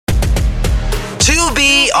To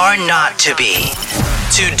be or not to be.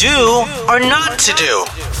 To do or not to do.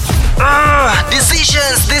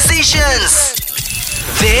 Decisions.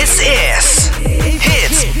 This is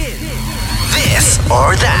Hits This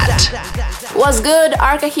or That. What's good?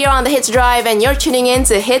 Arca here on the Hits Drive, and you're tuning in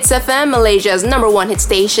to Hits FM, Malaysia's #1 hit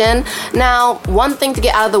station. Now, one thing to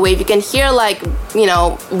get out of the way, if you can hear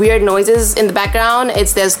weird noises in the background,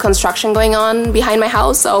 there's construction going on behind my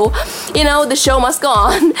house, so the show must go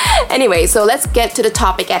on. Anyway, so let's get to the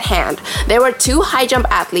topic at hand. There were two high jump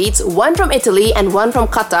athletes, one from Italy and one from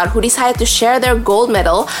Qatar, who decided to share their gold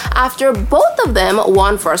medal after both of them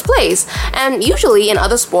won first place. And usually in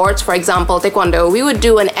other sports, for example taekwondo, we would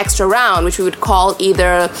do an extra round, which we would call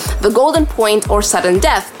either the golden point or sudden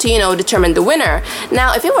death to determine the winner.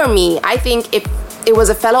 Now, if it were me, I think if it was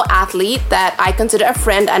a fellow athlete that I consider a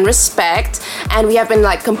friend and respect, and we have been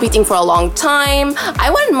competing for a long time, I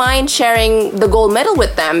wouldn't mind sharing the gold medal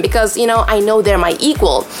with them because I know they're my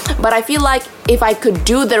equal. But I feel like if I could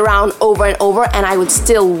do the round over and over and I would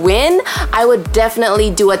still win, I would definitely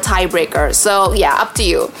do a tiebreaker. So yeah, up to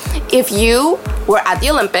you. If you were at the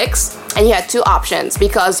Olympics and you had two options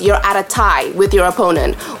because you're at a tie with your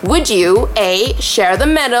opponent, would you A, share the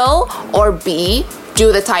medal, or B,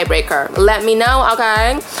 do the tiebreaker? Let me know,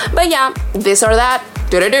 okay? But yeah, this or that,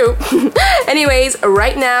 do. Anyways,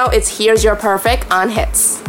 right now it's Here's Your Perfect on Hits.